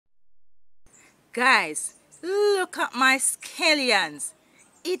Guys, look at my scallions.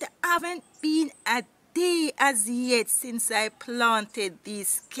 It haven't been a day as yet since I planted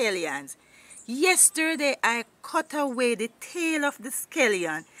these scallions. Yesterday I cut away the tail of the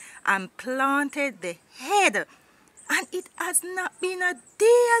scallion and planted the head. And it has not been a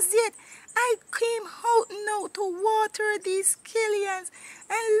day as yet. I came out now to water these scallions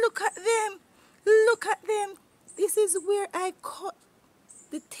and look at them. Look at them. This is where I cut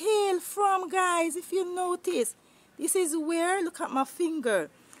the tail from, guys. If you notice, this is where, look at my finger,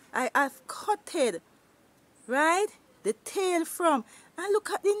 I have cutted, right, the tail from. And look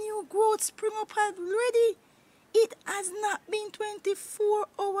at the new growth spring up already. It has not been 24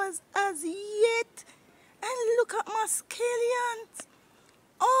 hours as yet. And look at my scallions,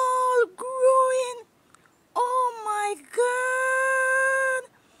 all growing. Oh my God,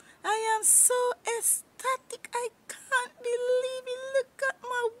 I am so ecstatic. I can't believe it. Look at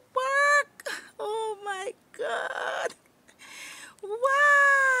my